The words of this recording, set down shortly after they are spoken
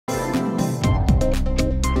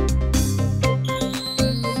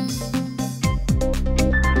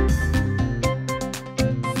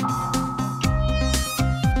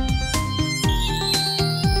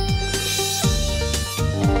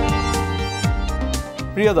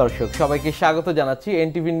প্রিয় দর্শক সবাইকে স্বাগত জানাচ্ছি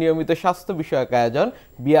এনটিভির নিয়মিত স্বাস্থ্য বিষয়ক আয়োজন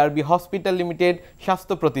বিআরবি হসপিটাল লিমিটেড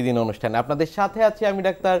স্বাস্থ্য প্রতিদিন অনুষ্ঠানে। আপনাদের সাথে আছি আমি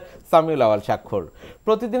ডাক্তার সামিউল আওয়াল স্বাক্ষর।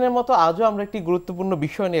 প্রতিদিনের মতো আজও আমরা একটি গুরুত্বপূর্ণ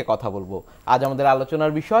বিষয় নিয়ে কথা বলবো। আজ আমাদের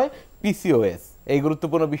আলোচনার বিষয় পিসিওএস। এই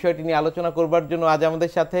গুরুত্বপূর্ণ বিষয়টি নিয়ে আলোচনা করবার জন্য আজ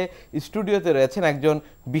আমাদের সাথে স্টুডিওতে রয়েছেন একজন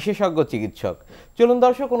বিশেষজ্ঞ চিকিৎসক। চলুন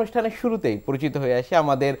দর্শক, অনুষ্ঠানের শুরুতেই পরিচিত হয়ে আসি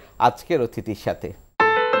আমাদের আজকের অতিথির সাথে।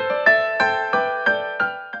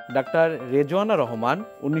 ডাক্তার রেজওয়ানা রহমান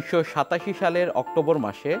 1987 সালের অক্টোবর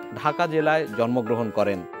মাসে ঢাকা জেলায় জন্মগ্রহণ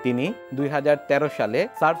করেন। তিনি 2013 সালে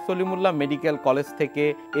স্যার সলিমুল্লাহ মেডিকেল কলেজ থেকে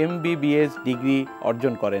MBBS ডিগ্রি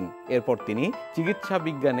অর্জন করেন। এরপর তিনি চিকিৎসা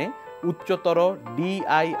বিজ্ঞানে উচ্চতর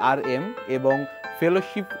DIRM এবং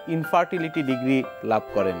ফেলোশিপ ইনফার্টিলিটি ডিগ্রি লাভ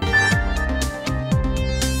করেন।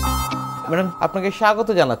 ম্যাডাম, আপনাকে স্বাগত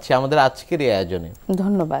জানাচ্ছি আমাদের আজকের এই আয়োজনে।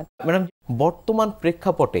 ধন্যবাদ। ম্যাডাম, বর্তমান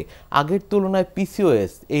প্রেক্ষাপটে আগের তুলনায়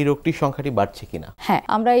পিসিওএস এই রোগটির সংখ্যাটি বাড়ছে কিনা? হ্যাঁ,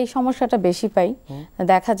 আমরা এই সমস্যাটা বেশি পাই।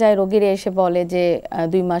 দেখা যায় রোগীরা এসে বলে যে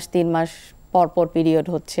 2 মাস 3 মাস পরপর পিরিয়ড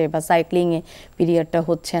হচ্ছে বা সাইক্লিং এ পিরিয়ডটা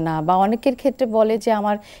হচ্ছে না, বা অনেকের ক্ষেত্রে বলে যে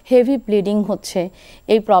আমার হেভি ব্লিডিং হচ্ছে,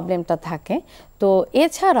 এই প্রবলেমটা থাকে। তো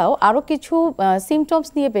এছাড়াও আরও কিছু সিমটমস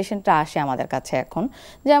নিয়ে পেশেন্টরা আসে আমাদের কাছে এখন।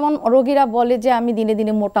 যেমন রোগীরা বলে যে আমি দিনে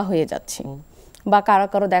দিনে মোটা হয়ে যাচ্ছি, বা কারো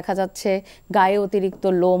কারো দেখা যাচ্ছে গায়ে অতিরিক্ত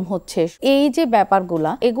লোম হচ্ছে। এই যে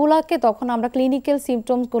ব্যাপারগুলা, এগুলাকে তখন আমরা ক্লিনিক্যাল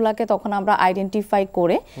সিমটমসগুলাকে তখন আমরা আইডেন্টিফাই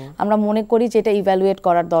করে আমরা মনে করি যে এটা ইভ্যালুয়েট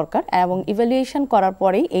করার দরকার, এবং ইভ্যালুয়েশন করার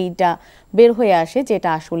পরেই এইটা বের হয়ে আসে যেটা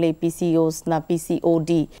আসলে পিসিওস না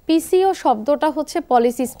পিসিওডি। পিসিও শব্দটা হচ্ছে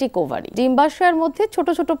পলিসিস্টিক ওভারি। ডিম্বাশয়ের মধ্যে ছোট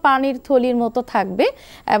ছোট পানির থলির মতো থাকবে,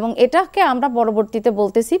 এবং এটাকে আমরা পরবর্তীতে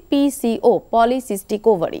বলতেছি পিসিও, পলিসিস্টিক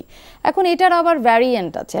ওভারি। এখন এটার আবার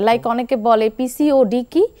ভ্যারিয়েন্ট আছে, লাইক অনেকে বলে পিসিওডি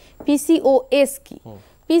কি, পিসিওএস কি।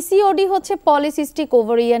 পিসিওডি হচ্ছে পলিসিস্টিক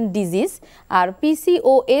ওভারিয়ান ডিজিজ, আর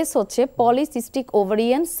পিসিওএস হচ্ছে পলিসিস্টিক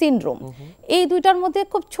ওভারিয়ান সিনড্রোম। এই দুইটার মধ্যে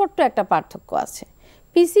খুব ছোট্ট একটা পার্থক্য আছে।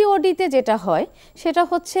 পিসিওডিতে যেটা হয় সেটা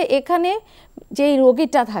হচ্ছে এখানে যেই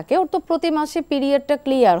রোগীটা থাকে ওর তো প্রতি মাসে পিরিয়ডটা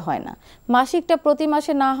ক্লিয়ার হয় না। মাসিকটা প্রতি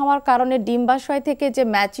মাসে না হওয়ার কারণে ডিম্বাশয় থেকে যে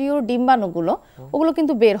ম্যাচিওর ডিম্বাণুগুলো ওগুলো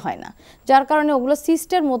কিন্তু বের হয় না, যার কারণে ওগুলো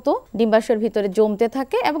সিস্টের মতো ডিম্বাশয়ের ভিতরে জমতে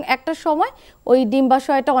থাকে, এবং একটা সময় ওই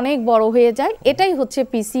ডিম্বাশয়টা অনেক বড় হয়ে যায়। এটাই হচ্ছে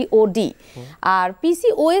পিসিওডি। আর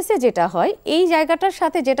পিসিওএসে যেটা হয়, এই জায়গাটার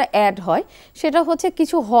সাথে যেটা অ্যাড হয় সেটা হচ্ছে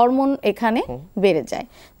কিছু হরমোন এখানে বেড়ে যায়,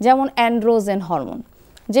 যেমন অ্যান্ড্রোজেন হরমোন।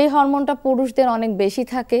 যেই হরমোনটা পুরুষদের অনেক বেশি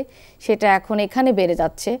থাকে সেটা এখন এখানে বেড়ে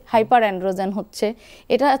যাচ্ছে, হাইপার অ্যান্ড্রোজেন হচ্ছে।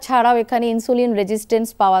 এটা ছাড়াও এখানে ইনসুলিন রেজিস্ট্যান্স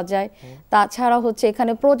পাওয়া যায়। তাছাড়া হচ্ছে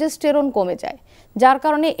এখানে প্রোজেস্টেরন কমে যায়, যার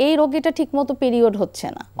কারণে এই রোগীটা ঠিকমতো পিরিয়ড হচ্ছে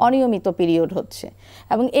না, অনিয়মিত পিরিয়ড হচ্ছে।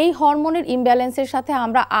 এবং এই হরমোনের ইমব্যালেন্সের সাথে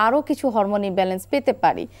আমরা আরও কিছু হরমোন ইমব্যালেন্স পেতে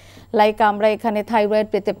পারি, লাইক আমরা এখানে থাইরয়েড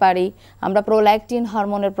পেতে পারি, আমরা প্রোল্যাকটিন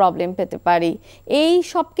হরমোনের প্রবলেম পেতে পারি। এই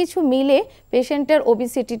সব কিছু মিলে পেশেন্টের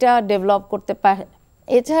ওবিসিটিটা ডেভেলপ করতে পারে।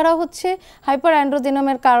 এছাড়া হচ্ছে হাইপার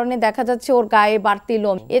অ্যান্ড্রোজেনমের কারণে দেখা যাচ্ছে ওর গায়ে বাড়তি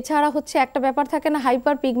লোম। এছাড়া হচ্ছে একটা ব্যাপার থাকে না,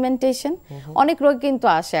 হাইপার পিগমেন্টেশন। অনেক রোগ কিন্তু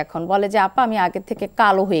আসে এখন বলে যে আপা আমি আগে থেকে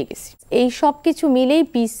কালো হয়ে গেছি। এই সব কিছু মিলেই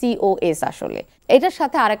পিসিওএস আসলে। এটার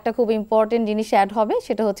সাথে আরেকটা খুব ইম্পর্টেন্ট জিনিস অ্যাড হবে,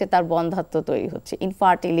 সেটা হচ্ছে তার বন্ধ্যাত্ব তৈরি হচ্ছে,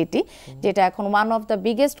 ইনফার্টিলিটি, যেটা এখন one of the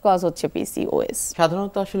biggest cause হচ্ছে পিসিওএস।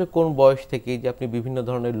 সাধারণত আসলে কোন বয়স থেকে যে আপনি বিভিন্ন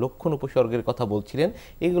ধরনের লক্ষণ উপসর্গের কথা বলছিলেন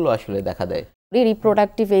এগুলো আসলে দেখা দেয়?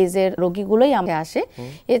 রিপ্রোডাক্টিভ এজের রোগীগুলোই আমাকে আসে।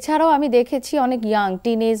 এছাড়াও আমি দেখেছি অনেক ইয়াং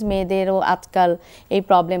টিনেজ মেয়েদেরও আজকাল এই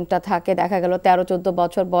প্রবলেমটা থাকে। দেখা গেল 13-14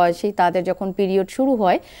 বছর বয়সী তাদের যখন পিরিয়ড শুরু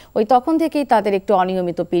হয়, ওই তখন থেকেই তাদের একটু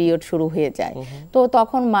অনিয়মিত পিরিয়ড শুরু হয়ে যায়। তো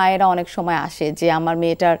তখন মায়েরা অনেক সময় আসে যে আমার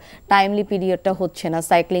মেয়েটার টাইমলি পিরিয়ডটা হচ্ছে না,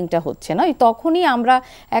 সাইক্লিংটা হচ্ছে না। ওই তখনই আমরা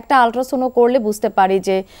একটা আলট্রাসাউন্ড করলে বুঝতে পারি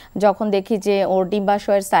যে, যখন দেখি যে ওর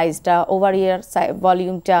ডিম্বাশয়ের সাইজটা, ওভারিয়ার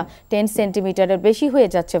ভলিউমটা 10 সেন্টিমিটারের বেশি হয়ে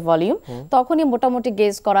যাচ্ছে ভলিউম, তখনই মোটামুটি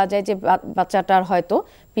গেজ করা যায় যে বাচ্চাটার হয়তো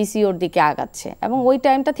পিসিওর দিকে আগাচ্ছে, এবং ওই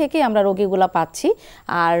টাইমটা থেকেই আমরা রোগীগুলা পাচ্ছি।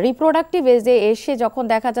 আর রিপ্রোডাক্টিভ এজে এসে যখন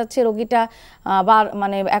দেখা যাচ্ছে রোগীটা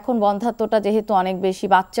মানে এখন বন্ধ্যাত্বটা যেহেতু অনেক বেশি,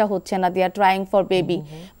 বাচ্চা হচ্ছে না, দে are trying for baby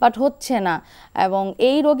but হচ্ছে না, এবং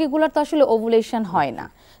এই রোগীগুলোর তো আসলে ওভুলেশন হয় না,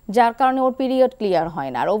 যার কারণে ওর পিরিয়ড ক্লিয়ার হয়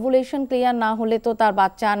না। আর ওভুলেশন ক্লিয়ার না হলে তো তার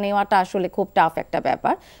বাচ্চা নেওয়াটা আসলে খুব টাফ একটা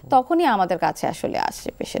ব্যাপার। তখনই আমাদের কাছে আসলে আসে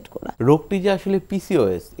পেশেন্টগুলো। রোগটি যে আসলে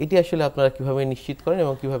পিসিওএস, এটি আসলে আপনারা কিভাবে নিশ্চিত করেন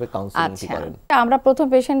এবং কিভাবে কাউন্সেলিং করেন? আমরা প্রথম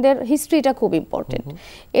পেশেন্টদের হিস্ট্রিটা খুব ইম্পর্টেন্ট।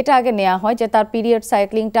 এটা আগে নেওয়া হয় যে তার পিরিয়ড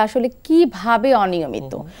সাইক্লিংটা আসলে কিভাবে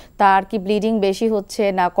অনিয়মিত, তার কি ব্লিডিং বেশি হচ্ছে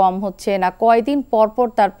না কম হচ্ছে না কয়দিন পর পর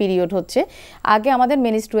তার পিরিয়ড হচ্ছে। আগে আমাদের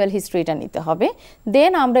মেনস্ট্রুয়াল হিস্ট্রিটা নিতে হবে,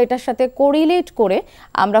 দেন আমরা এটার সাথে কোরিলেট করে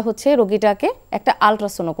আমরা হচ্ছে রোগীটাকে একটা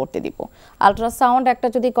আলট্রাসাউন্ড করতে দিব। আলট্রাসাউন্ড একটা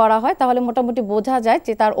যদি করা হয় তাহলে মোটামুটি বোঝা যায়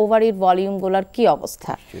যে তার ওভারির ভলিউমগুলোর কি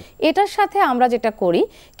অবস্থা। এটার সাথে আমরা যেটা করি,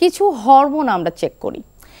 কিছু হরমোন আমরা চেক করি।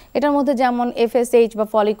 এটার মধ্যে যেমন FSH বা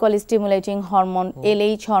follicle stimulating hormone,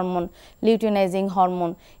 LH hormone, luteinising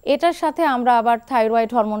hormone, এটার সাথে আমরা আবার থাইরয়েড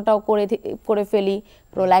হরমোনটাও করে ফেলি,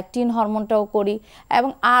 প্রোল্যাকটিন হরমোনটাও করি, এবং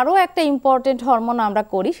আরও একটা ইম্পর্টেন্ট হরমোন আমরা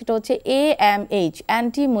করি, সেটা হচ্ছে AMH,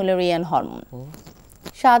 অ্যান্টি মুলেরিয়ান হরমোন।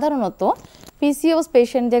 সাধারণত PCOS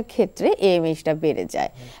পেশেন্টদের ক্ষেত্রে AMH-টা বেড়ে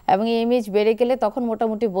যায়, এবং AMH বেড়ে গেলে তখন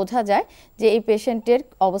মোটামুটি বোঝা যায় যে এই পেশেন্টের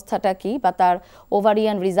অবস্থাটা কি, বা তার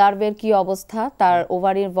ওভারিয়ান রিজার্ভের কি অবস্থা, তার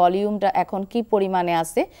ওভারির ভলিউমটা এখন কি পরিমাণে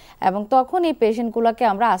আছে, এবং তখন এই পেশেন্টগুলোকে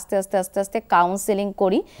আমরা আস্তে আস্তে আস্তে আস্তে কাউন্সেলিং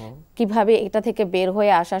করি কিভাবে এটা থেকে বের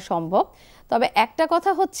হয়ে আসা সম্ভব। তবে একটা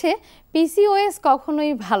কথা হচ্ছে, PCOS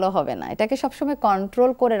কখনোই ভালো হবে না, এটাকে সবসময়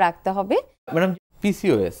কন্ট্রোল করে রাখতে হবে। ম্যাডাম,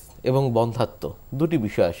 PCOS এবং বন্ধ্যাত্ব দুটি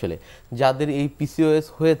বিষয়, আসলে যাদের এই PCOS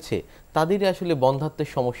হয়েছে তাদের আসলে বন্ধ্যাত্বের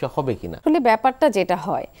সমস্যা হবে কিনা? আসলে ব্যাপারটা যেটা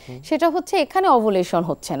হয় সেটা হচ্ছে এখানে ওভুলেশন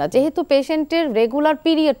হচ্ছে না, যেহেতু পেশেন্টের রেগুলার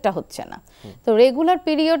পিরিয়ডটা হচ্ছে না। তো রেগুলার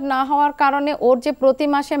পিরিয়ড না হওয়ার কারণে ওর যে প্রতি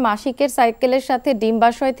মাসে মাসিকের সাইকেলের সাথে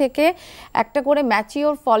ডিম্বাশয় থেকে একটা করে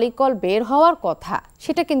ম্যাচিওর ফলিকল বের হওয়ার কথা,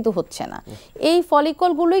 সেটা কিন্তু হচ্ছে না। এই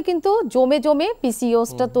ফলিকলগুলোই কিন্তু জমে জমে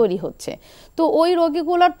PCOSটা তৈরি হচ্ছে। তো ওই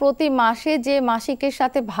রোগীগুলোর প্রতি মাসে যে মাসিকের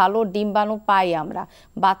সাথে ভালো ডিম্বাণু পাই আমরা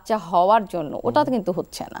বাচ্চা হওয়ার জন্য, ওটা কিন্তু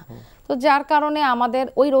হচ্ছে না। তো যার কারণে আমাদের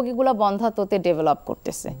ওই রোগীগুলো বন্ধ্যাত্বতে ডেভেলপ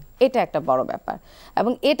করতেছে, এটা একটা বড় ব্যাপার।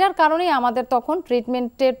 এবং এটার কারণেই আমাদের তখন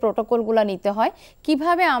ট্রিটমেন্টের প্রোটোকলগুলো নিতে হয়,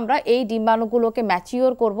 কিভাবে আমরা এই ডিম্বাণুগুলোকে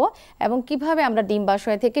ম্যাচিওর করব এবং কিভাবে আমরা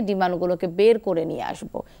ডিম্বাশয় থেকে ডিম্বাণুগুলোকে বের করে নিয়ে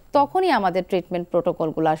আসব। তখনই আমাদের ট্রিটমেন্ট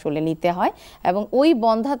প্রোটোকলগুলো আসলে নিতে হয়, এবং ওই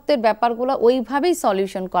বন্ধ্যাত্বের ব্যাপারগুলো ওইভাবেই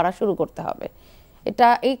সলিউশন করা শুরু করতে হবে।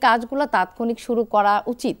 এই কাজগুলো তাৎক্ষণিক শুরু করা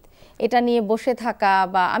উচিত। এটা নিয়ে বসে থাকা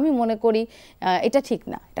বা আমি মনে করি এটা ঠিক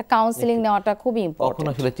না, এটা কাউন্সেলিং নেওয়াটা খুবই ইম্পর্টেন্ট। কখন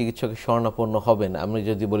আসলে চিকিৎসকের শরণাপন্ন হবেন, আমি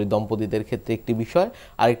যদি বলি দম্পতিদের ক্ষেত্রে একটি বিষয়,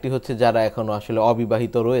 আরেকটি হচ্ছে যারা এখনো আসলে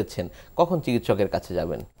অবিবাহিত রয়েছেন, কখন চিকিৎসকের কাছে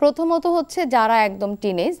যাবেন? প্রথমত হচ্ছে যারা একদম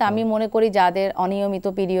টিনেজ, আমি মনে করি যাদের অনিয়মিত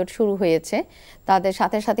পিরিয়ড শুরু হয়েছে তাদের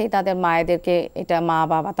সাথে সাথেই তাদের মায়েদেরকে, এটা মা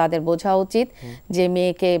বাবা তাদের বোঝা উচিত যে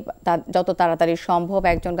মেয়েকে যত তাড়াতাড়ি সম্ভব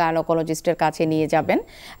একজন গাইনোকোলজিস্টের কাছে নিয়ে যাবেন।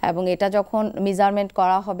 এবং এটা যখন মেজারমেন্ট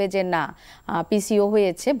করা হবে যে না PCO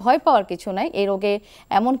হয়েছে, ভয় পাওয়ার কিছু নাই, এই রোগে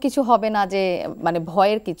এমন কিছু হবে না যে মানে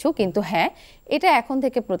ভয়ের কিছু, কিন্তু হ্যাঁ এটা এখন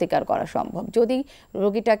থেকে প্রতিকার করা সম্ভব। যদি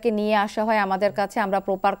রোগীটাকে নিয়ে আসা হয় আমাদের কাছে, আমরা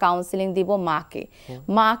প্রপার কাউন্সেলিং দিব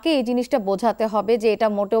মাকে এই জিনিসটা বোঝাতে হবে যে এটা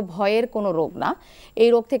মোটেও ভয়ের কোনো রোগ না, এই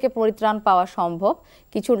রোগ থেকে পরিত্রাণ পাওয়া সম্ভব।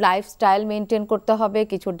 কিছু লাইফস্টাইল মেনটেন করতে হবে,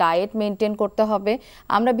 কিছু ডায়েট মেনটেন করতে হবে।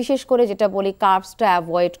 আমরা বিশেষ করে যেটা বলি কার্বসটা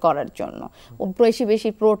অ্যাভয়েড করার জন্য, বেশি বেশি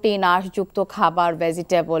প্রোটিন আঁশযুক্ত খাবার,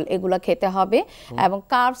 ভেজিটেবল এগুলো খেতে হবে। এবং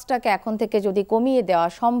কার্বসটাকে এখন থেকে যদি কমিয়ে দেওয়া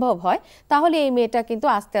সম্ভব হয় তাহলে এই মেয়েটা কিন্তু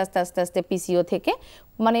আস্তে আস্তে আস্তে আস্তে PCO থেকে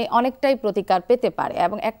মানে অনেকটাই প্রতিকার পেতে পারে,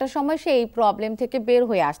 এবং একটা সময় সে এই প্রবলেম থেকে বের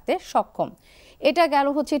হয়ে আসতে সক্ষম। এটা গেল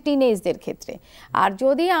হচ্ছে টিনেজদের ক্ষেত্রে। আর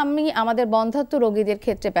যদি আমি আমাদের বন্ধ্যাত্ব রোগীদের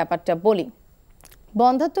ক্ষেত্রে ব্যাপারটা বলি,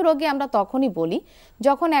 বন্ধ্যাত্ব রোগী আমরা তখনই বলি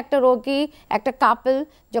যখন একটা রোগী, একটা কাপল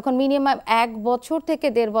যখন মিনিমাম 1 বছর থেকে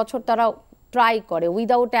 1.5 বছর তারা ট্রাই করে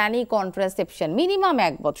উইদাউট অ্যানি কন্ট্রাসেপশন, মিনিমাম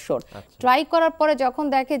 1 বছর ট্রাই করার পরে যখন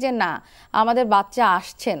দেখে যে না আমাদের বাচ্চা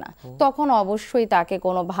আসছে না, তখন অবশ্যই তাকে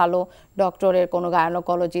কোনো ভালো ডক্টরের, কোনো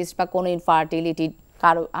গাইনোকোলজিস্ট বা কোনো ইনফার্টিলিটি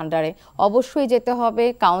কারো আন্ডারে অবশ্যই যেতে হবে,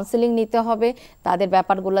 কাউন্সেলিং নিতে হবে, তাদের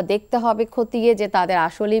ব্যাপারগুলো দেখতে হবে খতিয়ে যে তাদের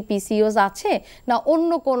আসলে PCOS আছে না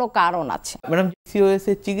অন্য কোনো কারণ আছে। ম্যাডাম, PCOS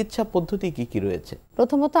এর চিকিৎসা পদ্ধতি কি কি রয়েছে?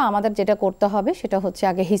 প্রথমত আমাদের যেটা করতে হবে সেটা হচ্ছে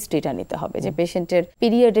আগে হিস্ট্রিটা নিতে হবে, যে পেশেন্টের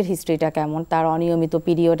পিরিয়ডের হিস্ট্রিটা কেমন, তার অনিয়মিত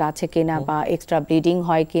পিরিয়ড আছে কিনা বা এক্সট্রা ব্লিডিং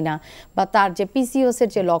হয় কিনা, বা তার যে PCOS এর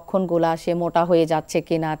যে লক্ষণগুলো, সে মোটা হয়ে যাচ্ছে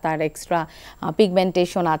কিনা, তার এক্সট্রা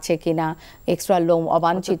পিগমেন্টেশন আছে কিনা, এক্সট্রা লোম,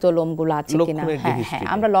 অবাঞ্ছিত লোমগুলো আছে কিনা। হ্যাঁ,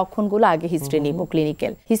 আমরা লক্ষণগুলো আগে হিস্ট্রি নিব,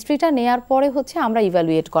 ক্লিনিক্যাল হিস্ট্রিটা নেয়ার পরে হচ্ছে আমরা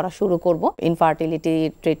ইভ্যালুয়েট করা শুরু করব। ইনফার্টিলিটি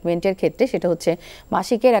ট্রিটমেন্টের ক্ষেত্রে সেটা হচ্ছে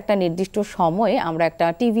মাসিকের একটা নির্দিষ্ট সময়ে আমরা একটা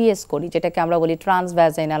TVS করি, যেটাকে আমরা বলি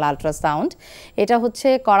ট্রান্সভ্যাজাইনাল আল্ট্রাসাউন্ড। এটা হচ্ছে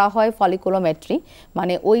করা হয় ফলিকুলোমেট্রি,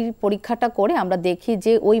 মানে ওই পরীক্ষাটা করে আমরা দেখি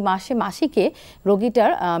যে ওই মাসে মাসিকে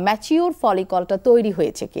রোগীটার ম্যাচিওর ফলিকলটা তৈরি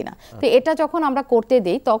হয়েছে কিনা। তো এটা যখন আমরা করতে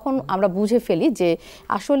দেই তখন আমরা বুঝে ফেলি যে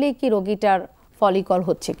আসলে কি রোগীটার ফলিকল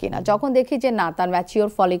হচ্ছে কিনা। যখন দেখি যে না তার ম্যাচিওর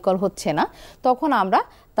ফলিকল হচ্ছে না, তখন আমরা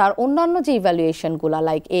তার অন্যান্য যে ইভ্যালুয়েশনগুলো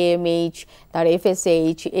লাইক AMH, তার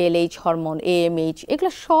FSH, LH হরমোন, AMH,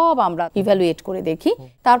 এগুলো সব আমরা ইভ্যালুয়েট করে দেখি।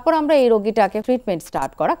 তারপর আমরা এই রোগীটাকে ট্রিটমেন্ট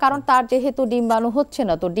স্টার্ট করা, কারণ তার যেহেতু ডিম্বাণু হচ্ছে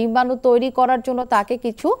না, তো ডিম্বাণু তৈরি করার জন্য তাকে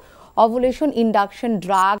কিছু ovulation induction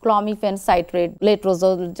drug, ক্লমিফেন citrate,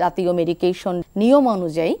 letrozole জাতীয় মেডিকেশন নিয়ম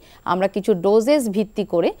অনুযায়ী আমরা কিছু ডোজেস ভিত্তি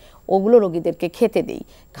করে ওগুলো রোগীদেরকে খেতে দিই।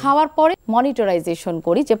 খাওয়ার পরে মনিটরাইজেশন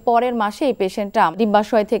করি যে পরের মাসে এই পেশেন্টটা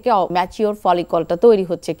ডিম্বাশয় থেকে ম্যাচিওর ফলিকলটা তৈরি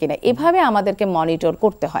হচ্ছে কিনা, এভাবে আমাদেরকে মনিটর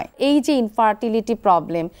করতে হয়। এই যে ইনফার্টিলিটি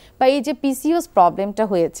প্রবলেম বা এই যে PCOS প্রবলেমটা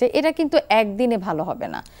হয়েছে, এটা কিন্তু একদিনে ভালো হবে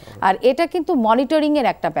না, আর এটা কিন্তু মনিটরিং এর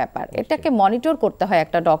একটা ব্যাপার, এটাকে মনিটর করতে হয়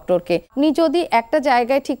একটা ডক্টরকে। আপনি যদি একটা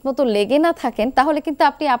জায়গায় ঠিকমতো লেগে না থাকেন, তাহলে কিন্তু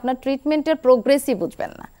আপনি আপনার ট্রিটমেন্টের প্রোগ্রেসই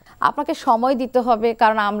বুঝবেন না। আপনাকে সময় দিতে হবে,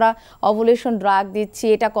 কারণ আমরা ওভুলেশন ড্রাগ দিচ্ছি,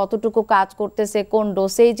 এটা কতটুকু কাজ করতেছে, কোন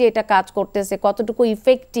ডোসেজে এটা কাজ করতেছে, কতটুকু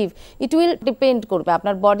ইফেক্টিভ, ইট উইল ডিপেন্ড করবে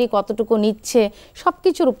আপনার বডি কতটুকু নিচ্ছে, সব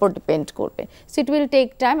কিছুর উপর ডিপেন্ড করবে। So it will take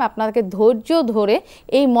time, আপনাকে ধৈর্য ধরে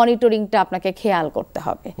এই মনিটরিংটা আপনাকে খেয়াল করতে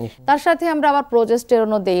হবে। তার সাথে আমরা আবার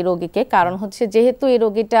প্রোজেস্টেরনও দেই রোগীকে, কারণ হচ্ছে যেহেতু এই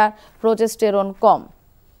রোগীটার প্রোজেস্টেরন কম,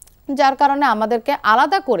 যার কারণে আমাদেরকে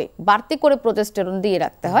আলাদা করে বাড়তি করে প্রোজেস্টেরন দিয়ে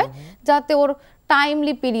রাখতে হয়, যাতে ওর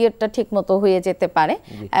টাইমলি পিরিয়ডটা ঠিকমতো হয়ে যেতে পারে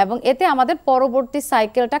এবং এতে আমাদের পরবর্তী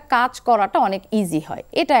সাইকেলটা কাজ করাটা অনেক ইজি হয়,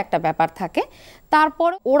 এটা একটা ব্যাপার থাকে। তারপর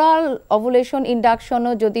ওরাল ওভুলেশন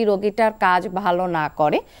ইন্ডাকশনও যদি রোগীটার কাজ ভালো না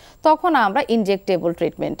করে, তখন আমরা ইনজেক্টেবল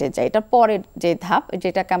ট্রিটমেন্টে যাই। এটা পরের যে ধাপ,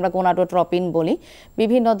 যেটাকে আমরা গোনাডোট্রপিন বলি।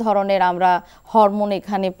 বিভিন্ন ধরনের আমরা হরমোন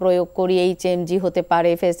এখানে প্রয়োগ করি, HMG হতে পারে,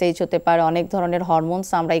 FSH হতে পারে, অনেক ধরনের হরমোনস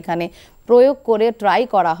আমরা এখানে প্রয়োগ করে ট্রাই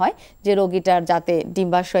করা হয় যে রোগীটার যাতে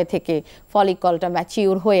ডিম্বাশয় থেকে ফলিকলটা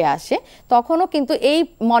ম্যাচিউর হয়ে আসে। তখনও কিন্তু এই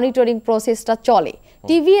মনিটরিং প্রসেসটা চলে।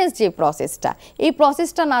 TVS যে প্রসেসটা, এই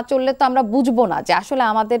প্রসেসটা না চললে তো আমরা বুঝবো না যে আসলে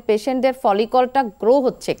আমাদের পেশেন্টদের ফলিকলটা গ্রো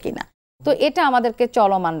হচ্ছে কিনা। তো এটা আমাদেরকে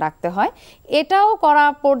চলমান রাখতে হয়। এটাও করা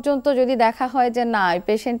পর্যন্ত যদি দেখা হয় যে না,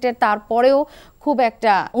 পেশেন্টের তারপরেও খুব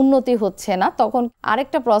একটা উন্নতি হচ্ছে না, তখন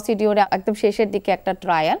আরেকটা প্রসিডিওরে একদম শেষের দিকে একটা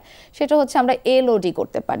ট্রায়াল, সেটা হচ্ছে আমরা LOD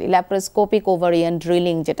করতে পারি, ল্যাপ্রোস্কোপিক ওভারিয়ান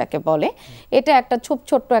ড্রিলিং যেটাকে বলে। এটা একটা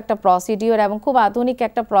ছোট্ট একটা প্রসিডিওর এবং খুব আধুনিক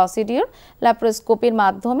একটা প্রসিডিওর। ল্যাপ্রোস্কোপির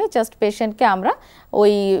মাধ্যমে জাস্ট পেশেন্টকে আমরা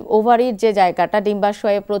ওই ওভারির যে জায়গাটা,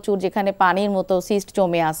 ডিম্বাশয়ে প্রচুর যেখানে পানির মতো সিস্ট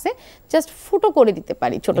জমে আছে, জাস্ট ফুটো করে দিতে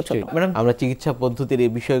পারি ছোট ছোট। আমরা চিকিৎসা পদ্ধতির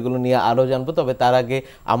এই বিষয়গুলো নিয়ে আরো জানবো, তবে তার আগে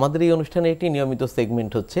আমাদের এই অনুষ্ঠানে একটি নিয়মিত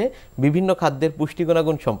সেগমেন্ট হচ্ছে বিভিন্ন খাদ্যের পুষ্টি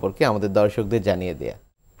গুণাগুণ সম্পর্কে আমাদের দর্শকদের জানিয়ে দেয়া।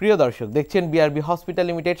 প্রিয় দর্শক, দেখছেন বিআরবি হসপিটাল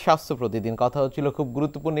লিমিটেড স্বাস্থ্য প্রতিদিন। কথা হচ্ছিল খুব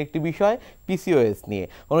গুরুত্বপূর্ণ একটি বিষয়, PCOS নিয়ে।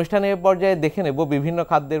 অনুষ্ঠানের পর্যায়ে দেখে নেব বিভিন্ন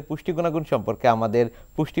খাদ্যের পুষ্টি গুণাগুণ সম্পর্কে আমাদের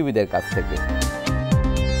পুষ্টিবিদের কাছ থেকে।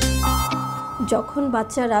 যখন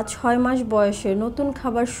বাচ্চারা 6 মাস বয়সে নতুন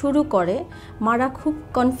খাবার শুরু করে, মারা খুব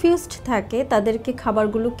কনফিউজড থাকে তাদেরকে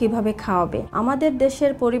খাবারগুলো কিভাবে খাওয়াবে। আমাদের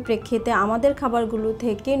দেশের পরিপ্রেক্ষিতে আমাদের খাবারগুলো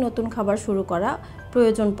থেকে নতুন খাবার শুরু করা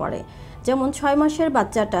প্রয়োজন পড়ে। যেমন 6 মাসের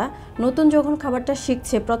বাচ্চাটা নতুন যখন খাবারটা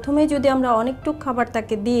শিখছে, প্রথমেই যদি আমরা অনেকটুকু খাবার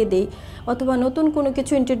তাকে দিয়ে দিই অথবা নতুন কোনো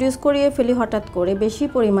কিছু ইন্ট্রোডিউস করিয়ে ফেলি হঠাৎ করে বেশি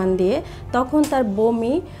পরিমাণ দিয়ে, তখন তার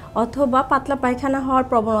বমি অথবা পাতলা পায়খানা হওয়ার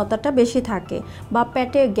প্রবণতাটা বেশি থাকে, বা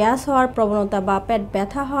পেটে গ্যাস হওয়ার প্রবণতা বা পেট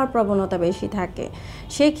ব্যথা হওয়ার প্রবণতা বেশি থাকে।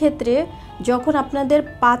 সেই ক্ষেত্রে যখন আপনাদের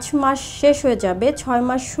 5 মাস শেষ হয়ে যাবে, 6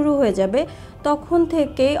 মাস শুরু হয়ে যাবে, তখন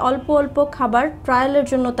থেকে অল্প অল্প খাবার ট্রায়ালের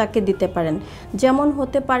জন্য তাকে দিতে পারেন। যেমন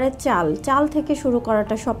হতে পারে চাল থেকে শুরু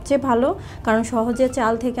করাটা সবচেয়ে ভালো, কারণ সহজে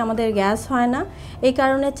চাল থেকে আমাদের গ্যাস হয় না। এই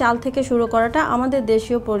কারণে চাল থেকে শুরু করাটা আমাদের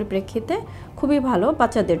দেশীয় পরিপ্রেক্ষিতে খুবই ভালো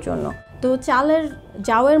বাচ্চাদের জন্য। তো চালের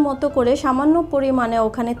জাউয়ের মতো করে সামান্য পরিমাণে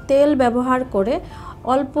ওখানে তেল ব্যবহার করে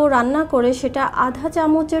অল্প রান্না করে সেটা আধা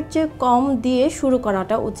চামচের চেয়ে কম দিয়ে শুরু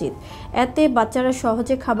করাটা উচিত। এতে বাচ্চারা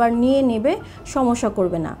সহজে খাবার নিয়ে নেবে, সমস্যা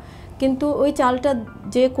করবে না। কিন্তু ওই চালটা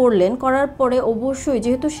যে করার পরে অবশ্যই,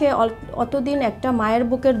 যেহেতু সে অতদিন একটা মায়ের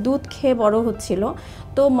বুকের দুধ খেয়ে বড় হচ্ছিল,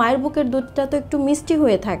 তো মায়ের বুকের দুধটা তো একটু মিষ্টি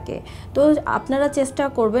হয়ে থাকে, তো আপনারা চেষ্টা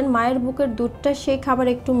করবেন মায়ের বুকের দুধটা সেই খাবার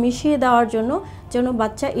একটু মিশিয়ে দেওয়ার জন্য, যেন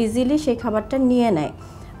বাচ্চা ইজিলি সেই খাবারটা নিয়ে নেয়।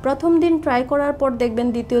 প্রথম দিন ট্রাই করার পর দেখবেন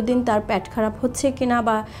দ্বিতীয় দিন তার পেট খারাপ হচ্ছে কিনা,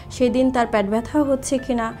 বা সেদিন তার পেট ব্যথা হচ্ছে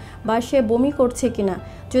কিনা, বা সে বমি করছে কিনা।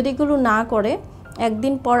 যদি এগুলো না করে,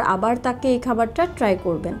 একদিন পর আবার তাকে এই খাবারটা ট্রাই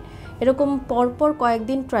করবেন। এরকম পরপর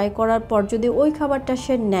কয়েকদিন ট্রাই করার পর যদি ওই খাবারটা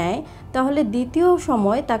সে নেয়, তাহলে দ্বিতীয়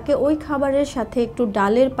সময় তাকে ওই খাবারের সাথে একটু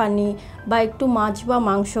ডালের পানি বা একটু মাছ বা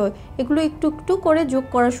মাংস এগুলো একটু একটু করে যোগ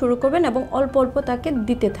করা শুরু করবেন এবং অল্প অল্প তাকে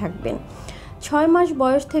দিতে থাকবেন। 6 মাস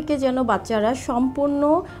বয়স থেকে যেন বাচ্চারা সম্পূর্ণ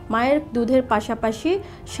মায়ের দুধের পাশাপাশি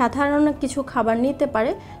সাধারণ কিছু খাবার নিতে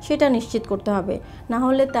পারে, সেটা নিশ্চিত করতে হবে। না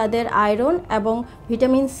হলে তাদের আয়রন এবং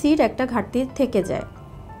ভিটামিন সির একটা ঘাটতি থেকে যায়।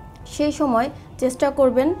 সেই সময় চেষ্টা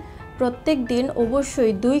করবেন প্রত্যেক দিন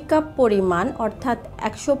অবশ্যই 2 কাপ পরিমাণ অর্থাৎ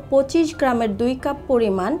 125 গ্রামের 2 কাপ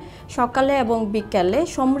পরিমাণ সকালে এবং বিকালে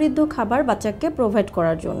সমৃদ্ধ খাবার বাচ্চাকে প্রোভাইড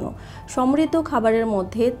করার জন্য। সমৃদ্ধ খাবারের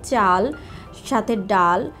মধ্যে চাল, সাথে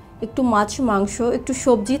ডাল, একটু মাছ মাংস, একটু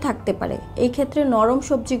সবজি থাকতে পারে। এই ক্ষেত্রে নরম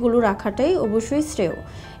সবজিগুলো রাখাটাই অবশ্যই শ্রেয়।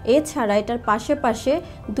 এছাড়া এটার পাশে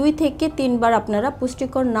 2 থেকে 3 বার আপনারা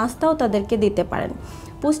পুষ্টিকর নাস্তাও তাদেরকে দিতে পারেন।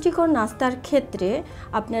 পুষ্টিকর নাস্তার ক্ষেত্রে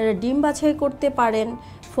আপনারা ডিম বাছাই করতে পারেন,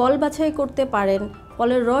 ফল বাছাই করতে পারেন,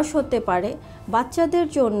 ফলের রস হতে পারে। বাচ্চাদের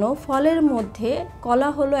জন্য ফলের মধ্যে কলা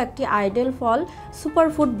হলো একটি আইডল ফল,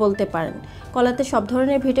 সুপারফুড বলতে পারেন। কলাতে সব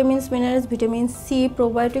ধরনের vitamins, minerals, vitamin C,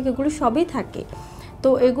 probiotic এগুলো সবই থাকে। তো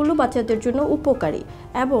এগুলো বাচ্চাদের জন্য উপকারী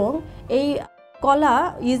এবং এই কলা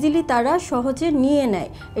ইজিলি তারা সহজে নিয়ে নেয়,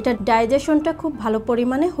 এটা ডাইজেশনটা খুব ভালো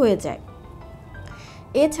পরিমাণে হয়ে যায়।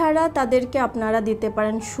 এছাড়া তাদেরকে আপনারা দিতে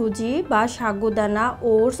পারেন সুজি বা সাগুদানা,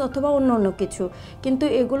 ওটস অথবা অন্য কিছু, কিন্তু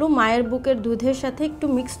এগুলো মায়ের বুকের দুধের সাথে একটু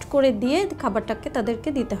মিক্সড করে দিয়ে খাবারটাকে তাদেরকে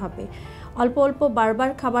দিতে হবে। অল্প অল্প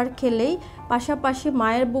বারবার খাবার খেলেই পাশাপাশি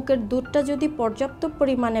মায়ের বুকের দুধটা যদি পর্যাপ্ত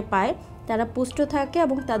পরিমাণে পায় তারা পুষ্ট থাকে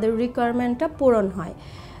এবং তাদের রিকোয়ারমেন্টটা পূরণ হয়।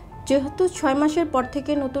 যেহেতু 6 মাসের পর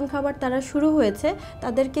থেকে নতুন খাবার তারা শুরু হয়েছে,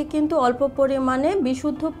 তাদেরকে কিন্তু অল্প পরিমাণে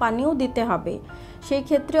বিশুদ্ধ পানিও দিতে হবে। সেই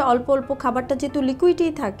ক্ষেত্রে অল্প অল্প খাবারটা যেহেতু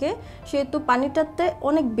লিকুইডই থাকে, সেহেতু পানিটাতে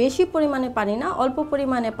অনেক বেশি পরিমাণে পানি না, অল্প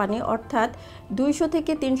পরিমাণে পানি অর্থাৎ 200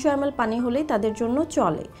 থেকে 300 ml পানি হলেই তাদের জন্য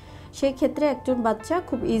চলে। সেই ক্ষেত্রে একজন বাচ্চা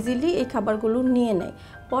খুব ইজিলি এই খাবারগুলো নিয়ে নেয়।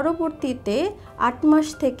 পরবর্তীতে 8 মাস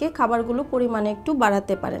থেকে খাবারগুলো পরিমাণে একটু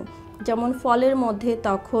বাড়াতে পারেন। যেমন ফলের মধ্যে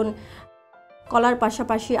তখন কলার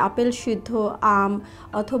পাশাপাশি আপেল সিদ্ধ, আম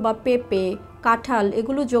অথবা পেঁপে, কাঁঠাল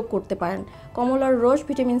এগুলো যোগ করতে পারেন। কমলার রস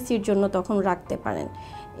ভিটামিন সির জন্য তখন রাখতে পারেন।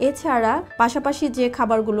 এছাড়া পাশাপাশি যে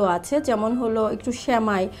খাবারগুলো আছে যেমন হলো একটু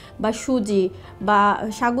সেমাই বা সুজি বা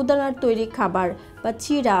সাগুদানার তৈরি খাবার বা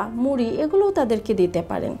চিড়া, মুড়ি এগুলোও তাদেরকে দিতে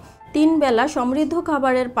পারেন। 3 বেলা সমৃদ্ধ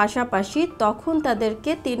খাবারের পাশাপাশি তখন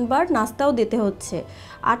তাদেরকে 3 বার নাস্তাও দিতে হচ্ছে।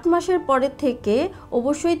 8 মাসের পরের থেকে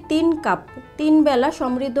অবশ্যই 3 কাপ 3 বেলা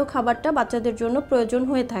সমৃদ্ধ খাবারটা বাচ্চাদের জন্য প্রয়োজন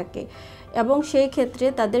হয়ে থাকে এবং সেই ক্ষেত্রে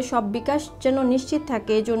তাদের সব বিকাশ যেন নিশ্চিত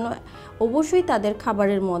থাকে, এই জন্য অবশ্যই তাদের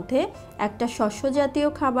খাবারের মধ্যে একটা শস্য জাতীয়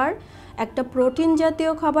খাবার, একটা প্রোটিন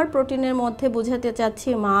জাতীয় খাবার, প্রোটিনের মধ্যে বোঝাতে চাচ্ছি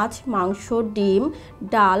মাছ, মাংস, ডিম,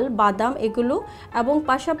 ডাল, বাদাম এগুলো, এবং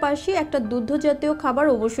পাশাপাশি একটা দুগ্ধ জাতীয় খাবার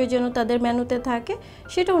অবশ্যই যেন তাদের মেনুতে থাকে,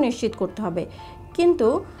 সেটাও নিশ্চিত করতে হবে। কিন্তু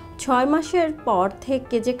 6 মাসের পর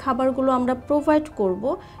থেকে যে খাবারগুলো আমরা প্রোভাইড করব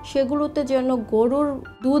সেগুলোতে যেন গরুর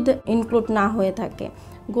দুধ ইনক্লুড না হয়ে থাকে।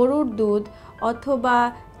 গরুর দুধ অথবা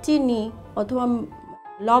চিনি অথবা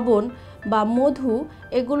লবণ বা মধু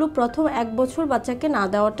এগুলো প্রথম 1 বছর বাচ্চাকে না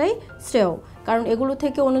দেওয়াটাই শ্রেয়, কারণ এগুলো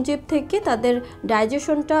থেকে অণুজীব থেকে তাদের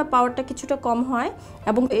ডাইজেশনটা পাওয়ারটা কিছুটা কম হয়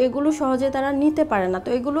এবং এগুলো সহজে তারা নিতে পারে না। তো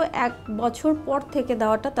এগুলো 1 বছর পর থেকে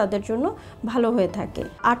দেওয়াটা তাদের জন্য ভালো হয়ে থাকে।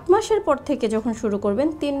 8 মাসের পর থেকে যখন শুরু করবেন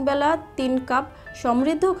 3 বেলা 3 কাপ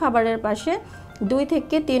সমৃদ্ধ খাবারের পাশে 2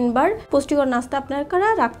 থেকে 3 বার পুষ্টিকর নাস্তা আপনারা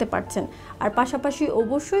রাখতে পারছেন। আর পাশাপাশি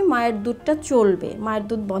অবশ্যই মায়ের দুধটা চলবে, মায়ের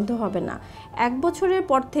দুধ বন্ধ হবে না। 1 বছরের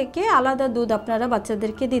পর থেকে আলাদা দুধ আপনারা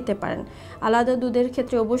বাচ্চাদেরকে দিতে পারেন। আলাদা দুধের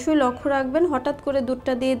ক্ষেত্রে অবশ্যই লক্ষ্য রাখবেন, হঠাৎ করে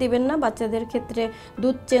দুধটা দিয়ে দিবেন না। বাচ্চাদের ক্ষেত্রে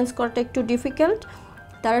দুধ চেঞ্জ করাটা একটু ডিফিকাল্ট,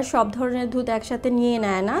 তারা সব ধরনের দুধ একসাথে নিয়ে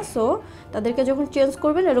নেয় না। সো তাদেরকে যখন চেঞ্জ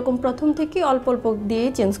করবেন এরকম প্রথম থেকে অল্প অল্প দিয়ে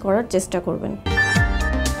চেঞ্জ করার চেষ্টা করবেন।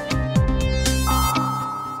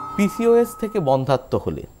 পিসিওএস থেকে বন্ধ্যাত্ব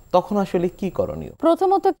হলে তখন আসলে কি করণীয়?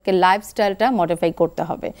 প্রথমত লাইফস্টাইলটা মডিফাই করতে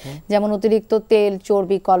হবে, যেমন অতিরিক্ত তেল,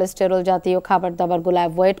 চর্বি, কোলেস্টেরল জাতীয় খাবার দাবারগুলো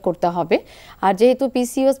অ্যাভয়েড করতে হবে। আর যেহেতু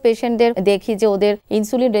পিসিওএস পেশেন্টদের দেখি যে ওদের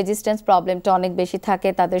ইনসুলিন রেজিস্ট্যান্স প্রবলেমটা অনেক বেশি থাকে,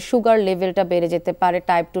 তাদের সুগার লেভেলটা বেড়ে যেতে পারে,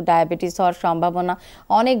 টাইপ 2 ডায়াবেটিস হওয়ার সম্ভাবনা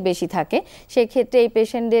অনেক বেশি থাকে। সেক্ষেত্রে এই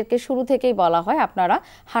পেশেন্টদেরকে শুরু থেকেই বলা হয় আপনারা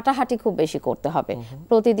হাঁটাহাঁটি খুব বেশি করতে হবে।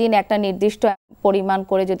 প্রতিদিন একটা নির্দিষ্ট পরিমাণ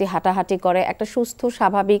করে যদি হাঁটাহাঁটি করে, একটা সুস্থ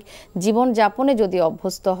স্বাভাবিক জীবনযাপনে যদি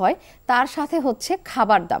অভ্যস্ত হয়, তার সাথে হচ্ছে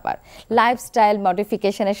খাবার দাবার, লাইফস্টাইল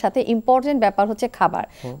মডিফিকেশনের সাথে ইম্পর্টেন্ট ব্যাপার হচ্ছে খাবার।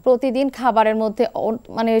 প্রতিদিন খাবারের মধ্যে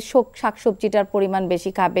মানে শাকসবজিটার পরিমাণ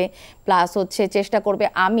বেশি খাবে, প্লাস হচ্ছে চেষ্টা করবে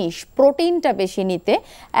আমিষ, প্রোটিনটা বেশি নিতে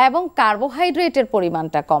এবং কার্বোহাইড্রেটের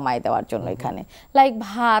পরিমাণটা কমায় দেওয়ার জন্য এখানে লাইক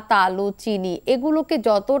ভাত, আলু, চিনি এগুলোকে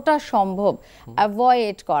যতটা সম্ভব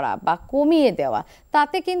অ্যাভয়েড করা বা কমিয়ে দেওয়া,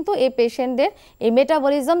 তাতে কিন্তু এই পেশেন্টদের এই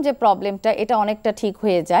মেটাবলিজম যে প্রবলেমটা এটা অনেকটা ঠিক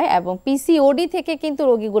হয়ে যায় এবং পিসিওডি থেকে কিন্তু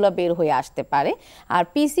রোগী রোগীগুলো বের হয়ে আসতে পারে। আর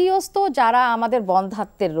পিসিওস তো যারা আমাদের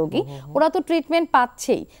বন্ধ্যাত্বের রোগী ওরা তো ট্রিটমেন্ট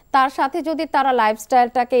পাচ্ছেই, তার সাথে যদি তারা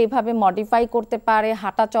লাইফস্টাইলটাকে এইভাবে মডিফাই করতে পারে,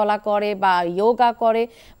 হাঁটা চলা করে বা যোগা করে,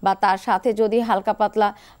 বা তার সাথে যদি হালকা পাতলা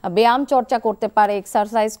ব্যায়াম চর্চা করতে পারে,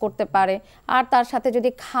 এক্সারসাইজ করতে পারে, আর তার সাথে যদি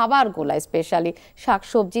খাবারগুলো স্পেশালি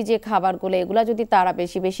শাকসবজি যে খাবারগুলো এগুলো যদি তারা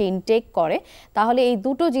বেশি বেশি ইনটেক করে, তাহলে এই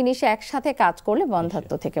দুটো জিনিস একসাথে কাজ করলে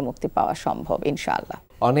বন্ধ্যাত্ব থেকে মুক্তি পাওয়া সম্ভব ইনশাআল্লাহ।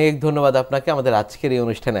 অনেক ধন্যবাদ আপনাকে আমাদের আজকের এই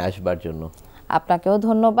অনুষ্ঠানে আসবার জন্য। আপনাকেও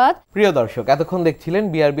ধন্যবাদ। প্রিয় দর্শক, এতক্ষণ দেখছিলেন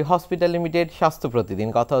বিআরবি হসপিটাল লিমিটেড স্বাস্থ্য প্রতিদিন।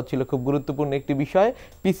 কথা হচ্ছিল খুব গুরুত্বপূর্ণ একটি বিষয়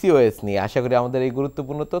পিসিওএস নিয়ে। আশা করি আমাদের এই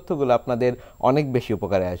গুরুত্বপূর্ণ তথ্যগুলো আপনাদের অনেক বেশি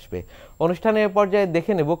উপকারে আসবে। অনুষ্ঠানের পর্যায়ে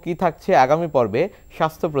দেখে নেব কি থাকছে আগামী পর্বে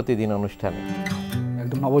স্বাস্থ্য প্রতিদিন অনুষ্ঠানে।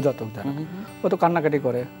 একদম নবজাতক যারা ও তো কান্নাকাটি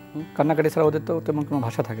করে, কান্নাকাটি ছাড়া ওদের তো তেমন কোনো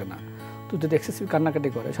ভাষা থাকে না। তো যদি এক্সেসিভ কান্নাকাটি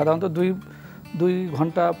করে, সাধারণত দুই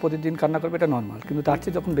ঘন্টা প্রতিদিন কান্না করবে, এটা নর্মাল। কিন্তু তার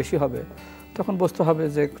চেয়ে যখন বেশি হবে তখন বুঝতে হবে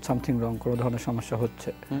যে সামথিং রং, কোনো ধরনের সমস্যা হচ্ছে।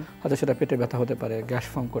 হয়তো সেটা পেটে ব্যথা হতে পারে, গ্যাস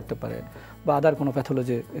ফর্ম করতে পারে, বা আদার কোনো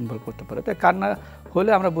প্যাথোলজি ইনভলভ করতে পারে। তাই কান্না হলে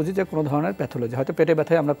আমরা বুঝি যে কোনো ধরনের প্যাথোলজি, হয়তো পেটে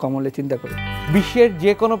ব্যথায় আমরা কমনলি চিন্তা করি। বিশ্বের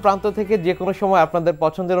যে কোনো প্রান্ত থেকে যে কোনো সময় আপনাদের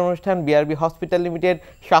পছন্দের অনুষ্ঠান বিআরবি হসপিটাল লিমিটেড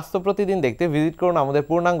স্বাস্থ্য প্রতিদিন দেখতে ভিজিট করুন আমাদের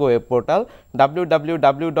পূর্ণাঙ্গ ওয়েব পোর্টাল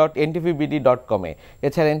www.ntvbd.com এ।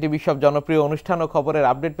 এছাড়া এনটিভি সব জনপ্রিয় অনুষ্ঠান ও খবরের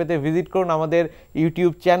আপডেট পেতে ভিজিট করুন আমাদের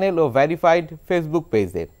ইউটিউব চ্যানেল ও ভেরিফাইড ফেসবুক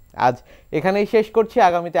পেজে। আজ এখানেই শেষ করছি,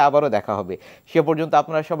 আগামীতে আবারও দেখা হবে। সে পর্যন্ত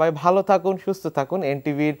আপনারা সবাই ভালো থাকুন, সুস্থ থাকুন,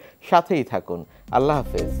 এনটিভির সাথেই থাকুন। আল্লাহ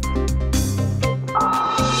হাফেজ।